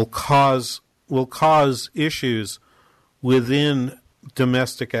 and will cause issues within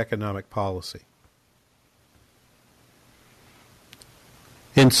domestic economic policy.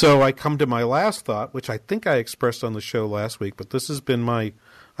 And so I come to my last thought, which I think I expressed on the show last week, but this has been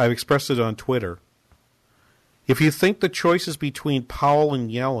I've expressed it on Twitter. If you think the choice is between Powell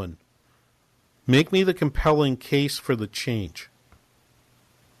and Yellen, make me the compelling case for the change.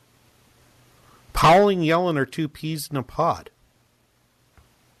 Powell and Yellen are two peas in a pod.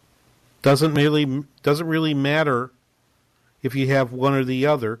 Doesn't really matter if you have one or the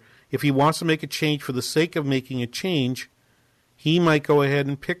other. If he wants to make a change for the sake of making a change, he might go ahead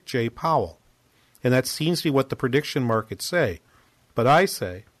and pick Jay Powell. And that seems to be what the prediction markets say. But I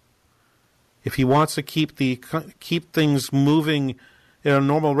say, if he wants to keep things moving at a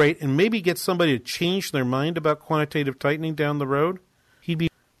normal rate and maybe get somebody to change their mind about quantitative tightening down the road, he'd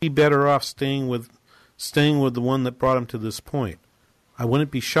be better off staying with the one that brought him to this point. I wouldn't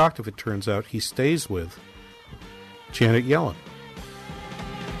be shocked if it turns out he stays with Janet Yellen.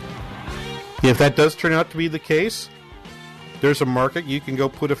 If that does turn out to be the case, there's a market. You can go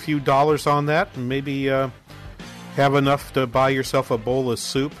put a few dollars on that and maybe have enough to buy yourself a bowl of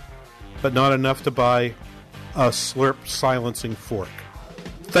soup, but not enough to buy a Slurp silencing fork.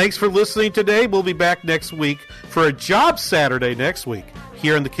 Thanks for listening today. We'll be back next week for a Job Saturday next week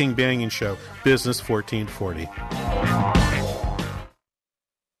here on the King Banging Show, Business 1440.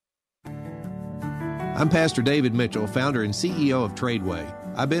 I'm Pastor David Mitchell, founder and CEO of Tradeway.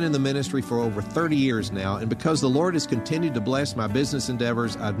 I've been in the ministry for over 30 years now, and because the Lord has continued to bless my business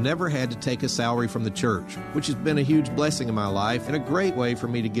endeavors, I've never had to take a salary from the church, which has been a huge blessing in my life and a great way for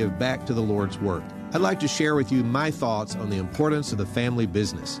me to give back to the Lord's work. I'd like to share with you my thoughts on the importance of the family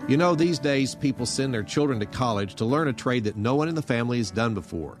business. You know, these days people send their children to college to learn a trade that no one in the family has done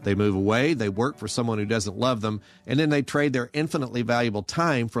before. They move away, they work for someone who doesn't love them, and then they trade their infinitely valuable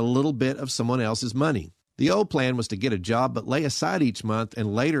time for a little bit of someone else's money. The old plan was to get a job but lay aside each month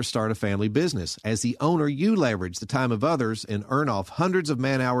and later start a family business. As the owner, you leverage the time of others and earn off hundreds of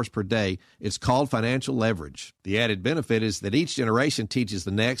man-hours per day. It's called financial leverage. The added benefit is that each generation teaches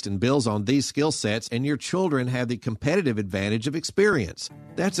the next and builds on these skill sets, and your children have the competitive advantage of experience.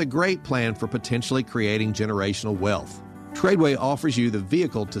 That's a great plan for potentially creating generational wealth. Tradeway offers you the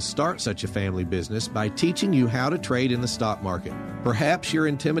vehicle to start such a family business by teaching you how to trade in the stock market. Perhaps you're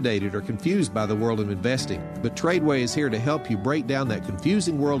intimidated or confused by the world of investing, but Tradeway is here to help you break down that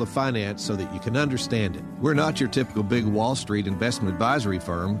confusing world of finance so that you can understand it. We're not your typical big Wall Street investment advisory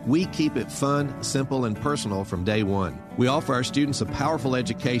firm. We keep it fun, simple, and personal from day one. We offer our students a powerful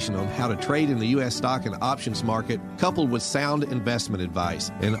education on how to trade in the U.S. stock and options market, coupled with sound investment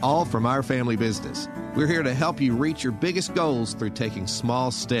advice, and all from our family business. We're here to help you reach your biggest goals through taking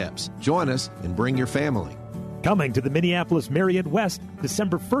small steps. Join us and bring your family. Coming to the Minneapolis Marriott West,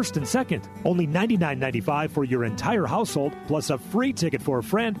 December 1st and 2nd. Only $99.95 for your entire household, plus a free ticket for a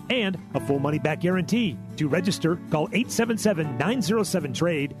friend and a full money-back guarantee. To register, call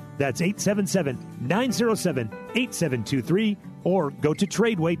 877-907-TRADE. That's 877-907-8723. Or go to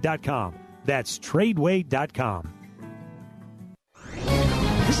Tradeway.com. That's Tradeway.com.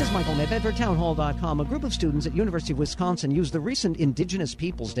 This is Michael Medved for Townhall.com. A group of students at University of Wisconsin used the recent Indigenous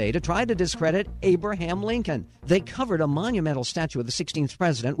Peoples Day to try to discredit Abraham Lincoln. They covered a monumental statue of the 16th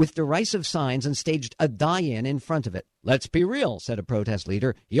president with derisive signs and staged a die-in in front of it. Let's be real, said a protest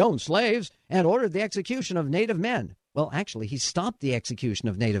leader. He owned slaves and ordered the execution of native men. Well, actually, he stopped the execution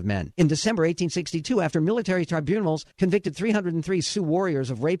of Native men. In December 1862, after military tribunals convicted 303 Sioux warriors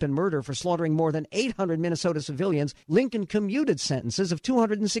of rape and murder for slaughtering more than 800 Minnesota civilians, Lincoln commuted sentences of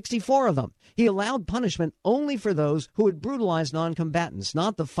 264 of them. He allowed punishment only for those who had brutalized non-combatants,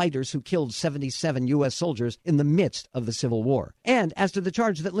 not the fighters who killed 77 U.S. soldiers in the midst of the Civil War. And as to the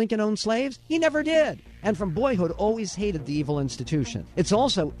charge that Lincoln owned slaves, he never did. And from boyhood always hated the evil institution. It's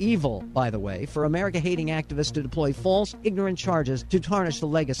also evil, by the way, for America-hating activists to deploy false, ignorant charges to tarnish the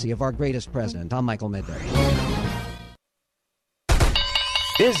legacy of our greatest president. I'm Michael Midday.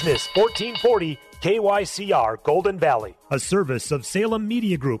 Business 1440 KYCR Golden Valley, a service of Salem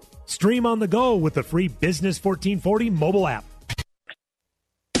Media Group. Stream on the go with the free Business 1440 mobile app.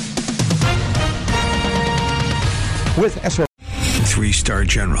 With SR. 3-star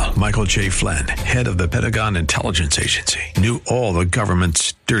General Michael J. Flynn, head of the Pentagon Intelligence Agency, knew all the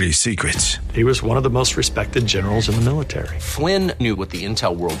government's dirty secrets. He was one of the most respected generals in the military. Flynn knew what the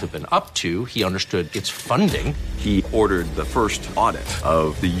intel world had been up to. He understood its funding. He ordered the first audit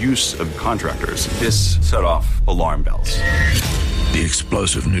of the use of contractors. This set off alarm bells. The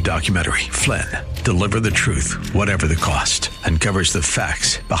explosive new documentary, Flynn, Deliver the Truth, Whatever the Cost, uncovers the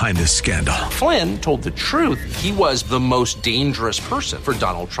facts behind this scandal. Flynn told the truth. He was the most dangerous person for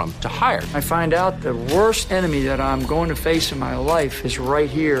Donald Trump to hire. I find out the worst enemy that I'm going to face in my life is right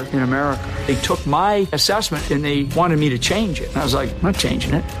here in America. They took my assessment and they wanted me to change it. And I was like, I'm not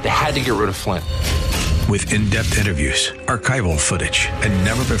changing it. They had to get rid of Flynn. With in-depth interviews, archival footage, and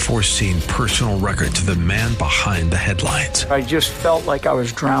never-before-seen personal records of the man behind the headlines. I just felt like I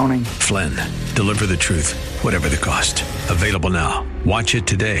was drowning. Flynn, Deliver the Truth, Whatever the Cost. Available now. Watch it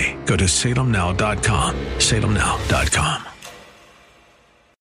today. Go to salemnow.com. salemnow.com.